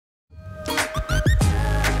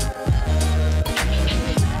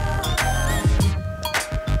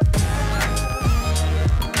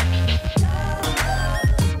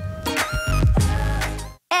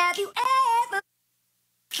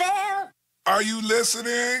Are you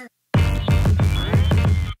listening?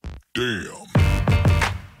 Damn.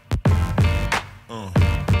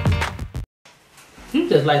 You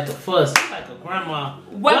just like to fuss. You like a grandma.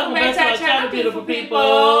 Welcome back to our channel, beautiful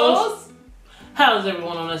peoples. How's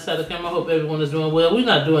everyone on that side of the camera? I hope everyone is doing well. We're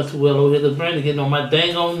not doing too well over here because Brandy getting on my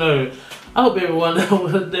dang on nerve. I hope everyone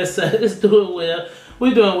on that side is doing well.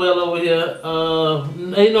 We're doing well over here.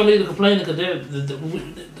 Ain't no need to complain because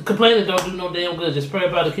complaining don't do no damn good. Just pray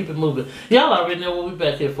about it, keep it moving. Y'all already know we'll be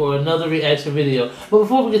back here for another reaction video. But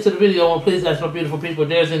before we get to the video, I want to please ask my beautiful people if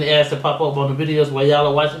there's any ads that pop up on the videos while y'all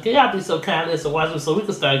are watching. Can y'all be so kind as to watch them so we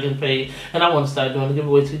can start getting paid? And I want to start doing the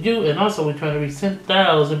giveaway to you. And also we're trying to reach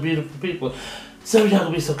 10,000 beautiful people. So y'all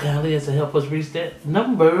can be so kindly as to help us reach that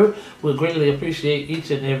number. We'll greatly appreciate each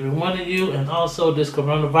and every one of you. And also this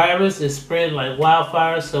coronavirus is spreading like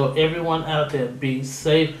wildfire. So everyone out there be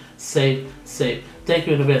safe, safe, safe. Thank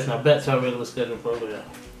you in advance. Now back to our regular scheduled program.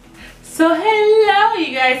 So hello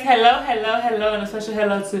you guys, hello, and a special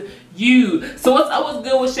hello to you. So what's up, what's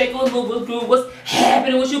good, what's shaking, what's moving, what's grooving, what's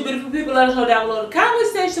happening with you beautiful people? Let us know down below in the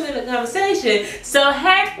comment section, So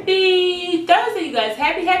happy Thursday you guys,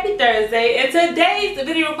 happy Thursday. And today's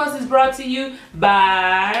video request is brought to you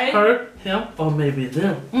by her, him, or maybe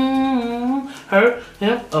them. Her,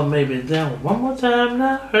 him, or maybe them. One more time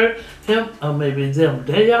now. Her, him, or maybe them.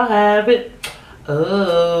 There y'all have it.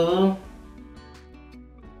 Oh.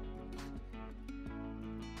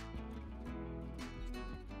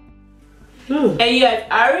 And you guys,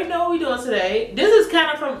 I already know what we're doing today. This is kind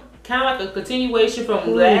of like a continuation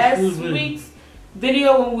from last week's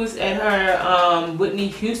video when we was at her Whitney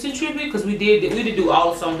Houston tribute, because we did do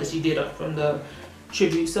all the songs that she did up from the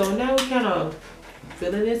tribute. So now we kind of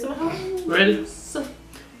filling in some homes. Ready?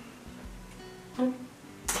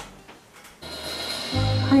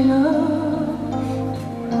 I know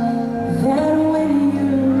that when you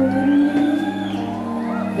look at me,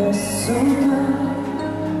 there's so much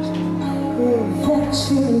that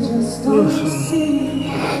you just don't see,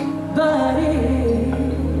 but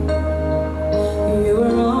you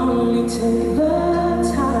will only take the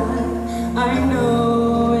time. I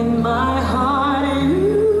know in my heart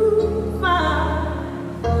you find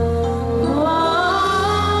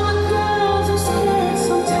all the girls are scared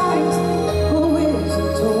sometimes, but we're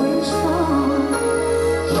doing strong.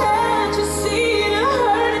 Can't you see it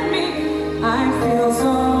hurting me? I feel so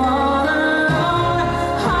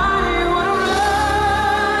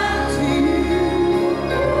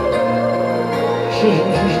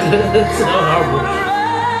It's so horrible.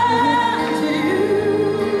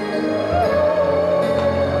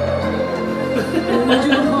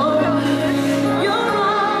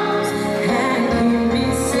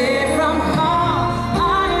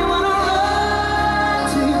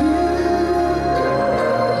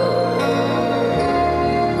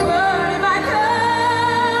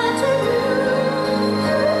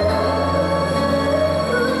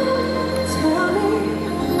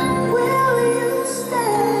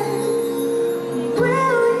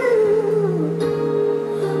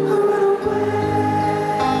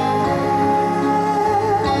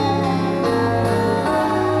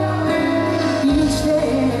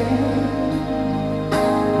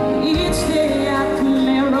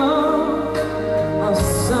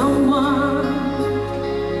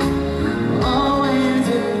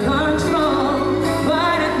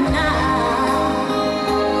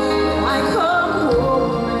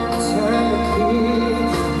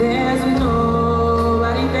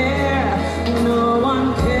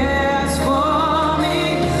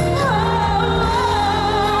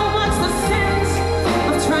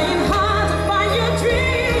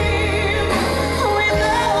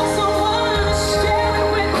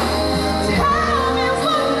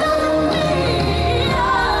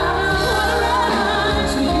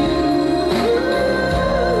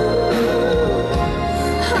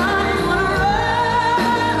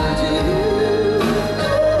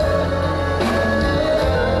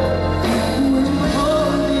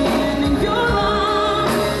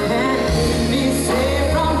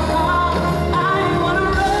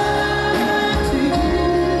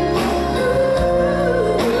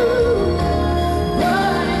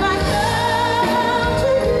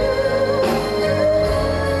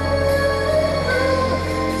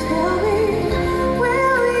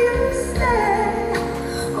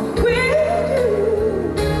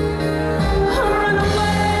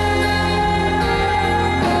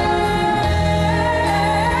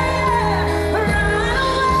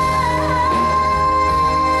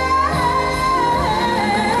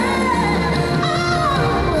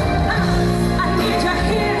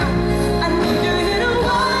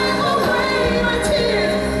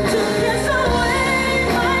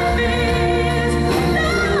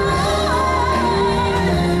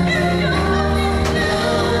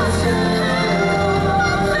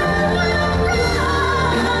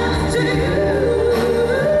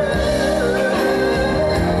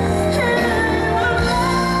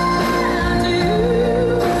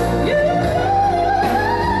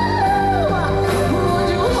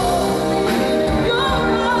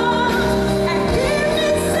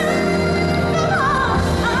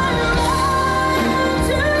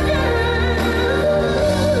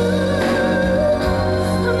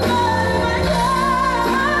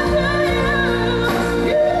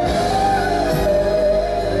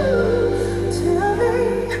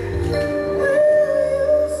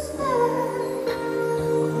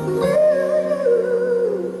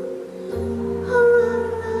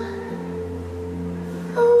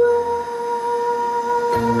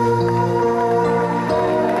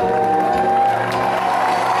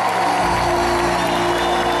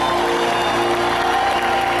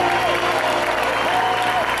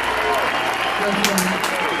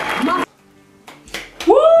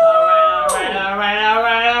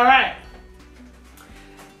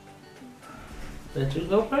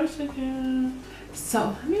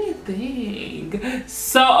 So let me think.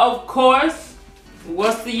 So of course,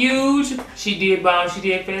 what's the huge? She did bomb. She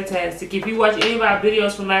did fantastic. If you watch any of our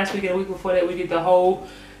videos from last week and the week before that, we did the whole.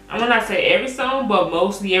 I'm gonna not say every song, but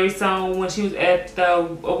mostly every song when she was at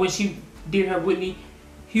the or when she did her Whitney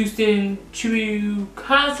Houston tribute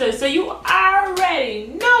concert. So you already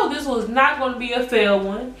know this was not going to be a fail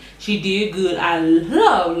one. She did good. I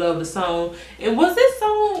love the song. And was this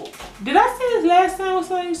song, did I say this last time was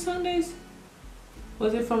on Sundays?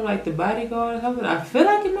 Was it from like The Bodyguard or something? I feel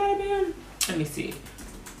like it might have been. Let me see.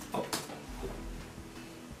 Oh.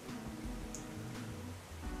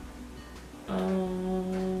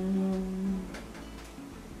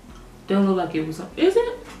 Don't look like it was on. Is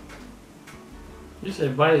it? You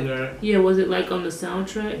said Bodyguard. Yeah, was it like on the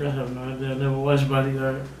soundtrack? I have no idea. I never watched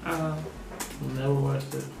Bodyguard. Never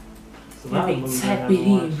watched it. Let me type it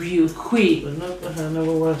in real quick. But no, I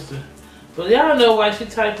never watched it. But y'all know why she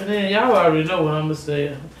typing in. Y'all already know what I'm gonna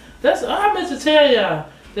say. I meant to tell y'all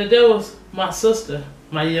that there was my sister,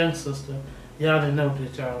 my young sister. Y'all didn't know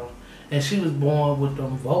that, y'all. And she was born with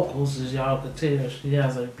them vocals, as y'all could tell. She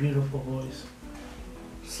has a beautiful voice.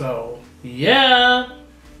 So, yeah.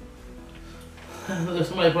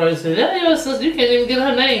 Somebody probably said, "Yeah, your sister, you can't even get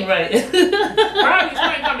her name right." Probably she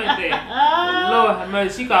ain't coming there. Lord have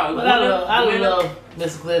mercy, she called. But I love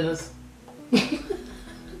Miss Glennis.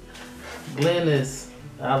 Glennis,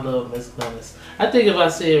 I love Miss Glennis. I think if I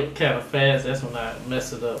say it kind of fast, that's when I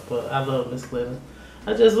mess it up. But I love Miss Glennis.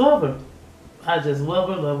 I just love her. I just love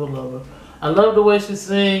her, love her, love her. I love the way she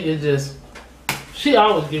sings. It just, she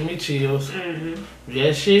always give me chills.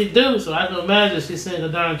 Yes, she do. So I can imagine she sing a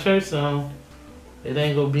darn church song. It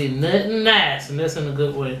ain't gonna be nothing nice, and that's in a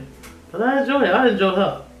good way. But I enjoy it. I enjoy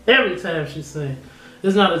her every time she sings.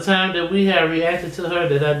 There's not a time that we have reacted to her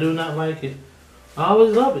that I do not like it. I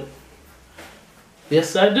always love it.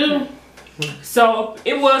 Yes, I do. So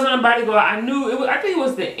it was on Bodyguard. I knew it was. I think it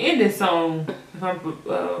was the ending song, if I'm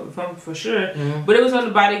for sure. But it was on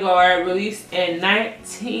the Bodyguard, released in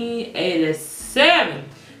 1987.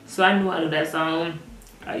 So I knew I knew that song.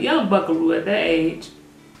 A young buckaroo at that age.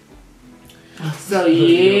 So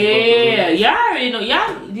yeah, y'all already know.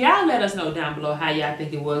 Y'all let us know down below how y'all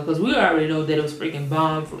think it was, because we already know that it was freaking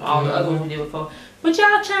bomb from all the other ones we did before. But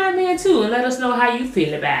y'all chime in too and let us know how you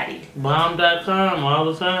feel about it. Bomb.com all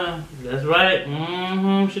the time. That's right.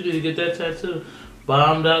 She need to get that tattoo.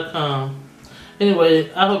 Bomb.com.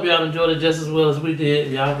 Anyway, I hope y'all enjoyed it just as well as we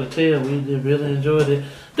did. Y'all could tell we did really enjoyed it.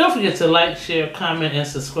 Don't forget to like, share, comment, and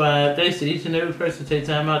subscribe. Thanks to each and every person take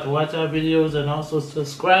time out to watch our videos and also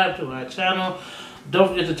subscribe to our channel. Don't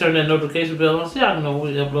forget to turn that notification bell on so y'all know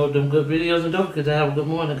when we upload them good videos. And don't forget to have a good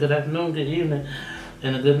morning, good afternoon, good evening,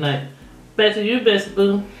 and a good night. Back to you, Bessie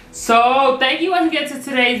Boo. So thank you once again to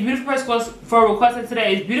today's beautiful person for requesting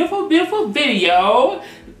today's beautiful video.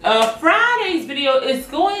 Friday's video is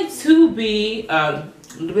going to be Daryl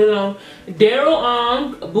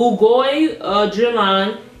Bugoy,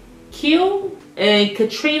 Jerlon, Q, and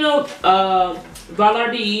Katrina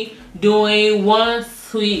Vallardi doing One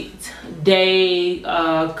Sweet Day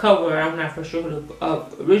cover. I'm not for sure who the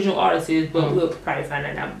original artist is, but we'll probably find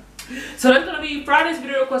that out. So that's gonna be Friday's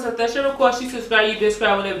video request. If that's your request, you subscribe, you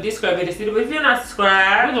discribe, whatever, discribe it. But if you're not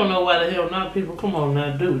subscribed, we don't know why the hell not, people. Come on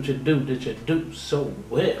now, do what you do that you do so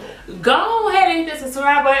well. Go ahead and hit the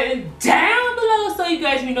subscribe button down below so you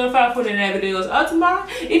guys be notified for the next videos of tomorrow.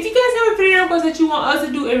 If you guys have a video request that you want us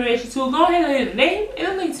to do a reaction to, go ahead and leave the name and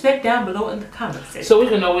the link to that down below in the comment section. So we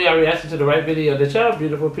can know we are reacting to the right video that y'all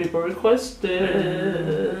beautiful people requested.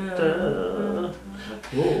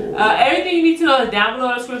 Everything you need to know is down below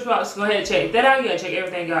in the description box. Go ahead and check that out. You gotta check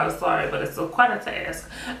everything out. Sorry, but it's quite a task.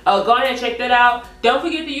 Go ahead and check that out. Don't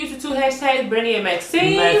forget to use the 2 hashtags, Brandy and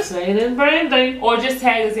Maxine. Maxine and Brandy. Or just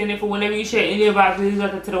tag us in it for whenever you share any of our videos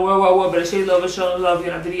out there to the world wide world. But share love and show love.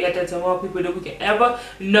 Get our video out there to more people that we can ever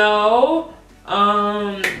know.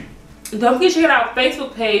 Don't forget to check out our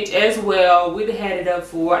Facebook page as well. We had it up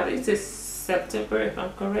for, I think it's September, if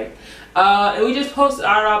I'm correct. And we just posted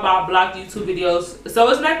our blocked YouTube videos, so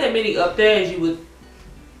it's not that many up there as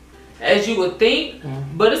you would think,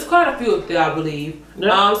 but it's quite a few up there, I believe.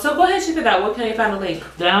 Yep. So go ahead and check it out. Where can you find the link?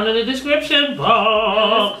 Down in the description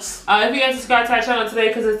box. If you guys subscribe to our channel today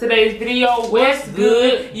because of today's video, what's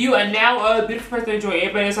good? You are now a beautiful person to enjoy.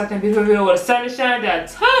 Everybody else out there beautiful video where the sun is shining. There are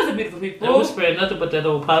tons of beautiful people. And we spread nothing but that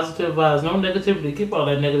old positive vibes. No negativity. Keep all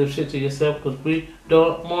that negative shit to yourself because we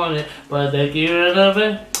don't want it. But thank you and love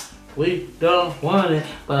it. We don't want it,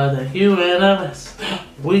 but the you and us.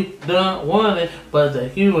 We don't want it, but the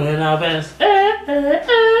you and our best.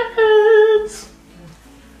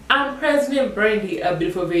 I'm President Brandy, a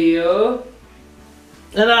beautiful video.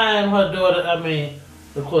 And I am her daughter. I mean,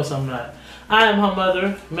 of course I'm not. I am her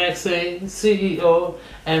mother, Maxine, CEO,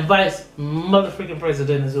 and Vice Motherfucking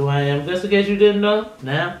President is who I am. Just in case you didn't know,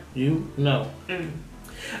 now you know.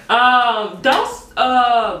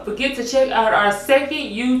 Don't forget to check out our second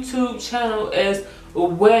YouTube channel as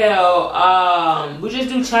well. We just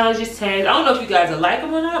do challenges, tags. I don't know if you guys will like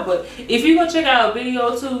them or not, but if you go check out a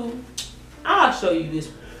video too, I'll show you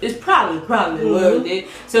this. It's probably worth it.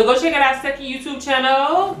 So go check out our second YouTube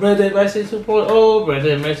channel. Brandy and Maxine 2.0, Brandy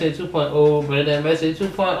and Maxine 2.0, Brandy and Maxine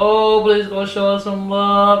 2.0. Please go show us some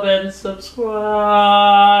love and subscribe.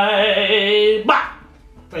 Bye.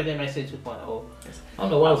 Brandy and Maxine 2.0. I don't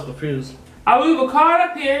know why I was confused. I'll leave a card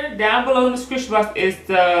up here. Down below in the description box is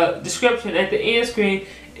the description. At the end screen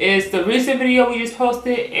is the recent video we just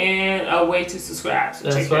posted and a way to subscribe. So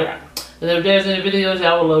check that out. And if there's any videos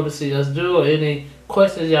y'all would love to see us do or any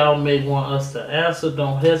questions y'all may want us to answer,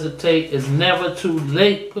 don't hesitate. It's never too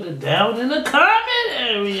late. Put it down in the comment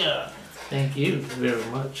area. Thank you very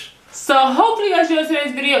much. So hopefully you guys enjoyed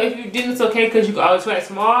today's video. If you didn't, it's okay because you can always try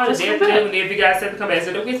tomorrow. If you guys said to come back,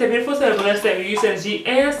 so don't get that beautiful set of let's say you said G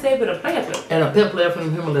and say but a player flip. And a pimp player from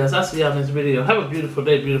the Himalayas. I'll see y'all in this video. Have a beautiful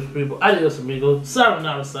day, beautiful people. Adios amigos.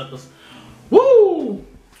 Sayonara suckers. Woo!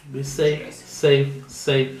 Be safe, safe,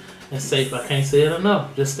 safe, and safe. I can't say it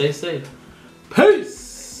enough. Just stay safe.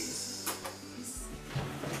 Peace.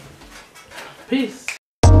 Peace.